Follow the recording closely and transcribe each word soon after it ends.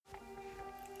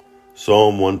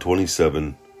Psalm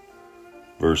 127,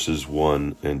 verses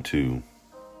 1 and 2.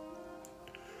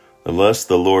 Unless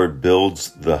the Lord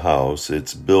builds the house,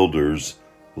 its builders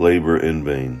labor in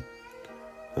vain.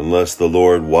 Unless the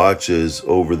Lord watches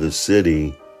over the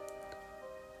city,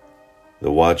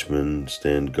 the watchmen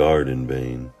stand guard in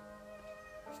vain.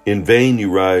 In vain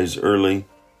you rise early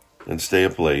and stay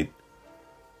up late,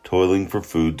 toiling for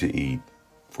food to eat,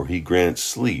 for he grants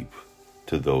sleep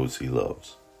to those he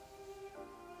loves.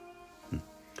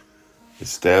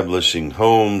 Establishing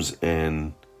homes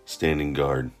and standing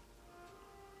guard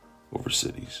over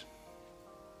cities.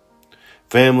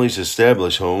 Families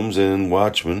establish homes and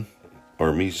watchmen,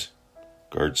 armies,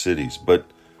 guard cities. But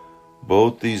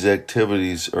both these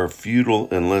activities are futile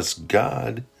unless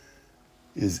God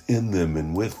is in them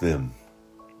and with them.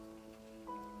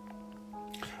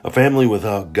 A family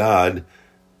without God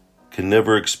can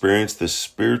never experience the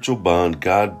spiritual bond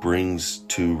God brings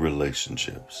to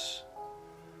relationships.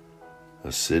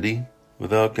 A city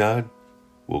without God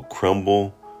will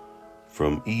crumble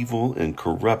from evil and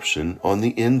corruption on the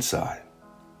inside.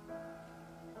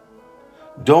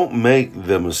 Don't make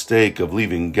the mistake of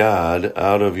leaving God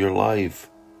out of your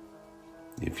life.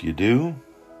 If you do,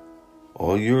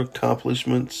 all your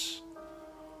accomplishments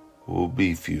will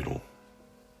be futile.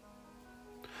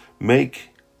 Make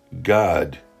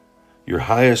God your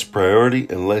highest priority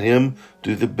and let Him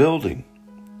do the building.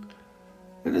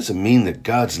 It doesn't mean that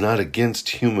God's not against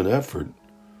human effort.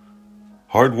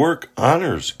 Hard work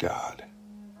honors God.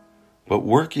 But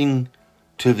working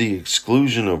to the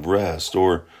exclusion of rest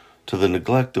or to the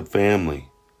neglect of family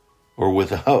or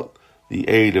without the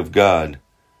aid of God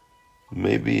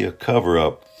may be a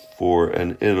cover-up for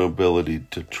an inability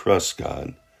to trust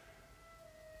God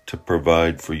to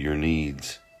provide for your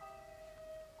needs.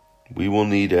 We will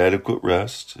need adequate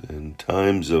rest and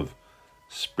times of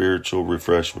spiritual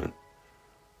refreshment.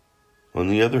 On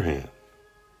the other hand,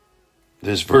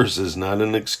 this verse is not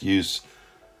an excuse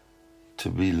to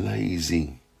be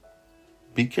lazy.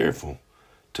 Be careful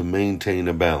to maintain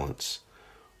a balance.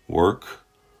 Work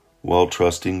while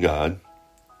trusting God.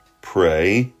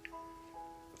 Pray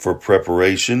for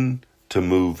preparation to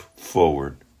move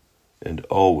forward. And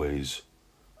always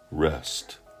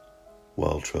rest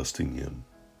while trusting Him.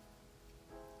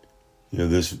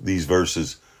 These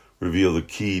verses reveal the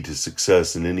key to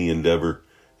success in any endeavor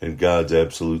and God's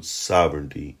absolute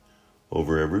sovereignty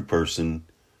over every person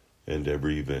and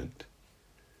every event.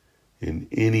 In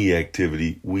any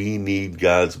activity, we need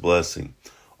God's blessing.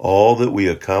 All that we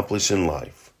accomplish in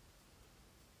life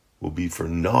will be for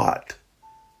naught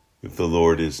if the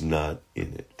Lord is not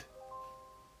in it.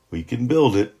 We can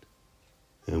build it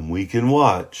and we can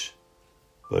watch,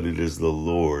 but it is the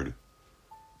Lord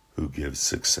who gives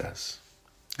success.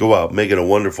 Go out, make it a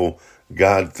wonderful,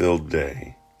 God-filled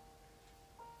day.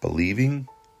 Believing,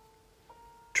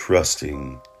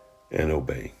 trusting, and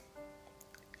obeying.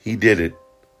 He did it.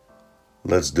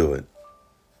 Let's do it.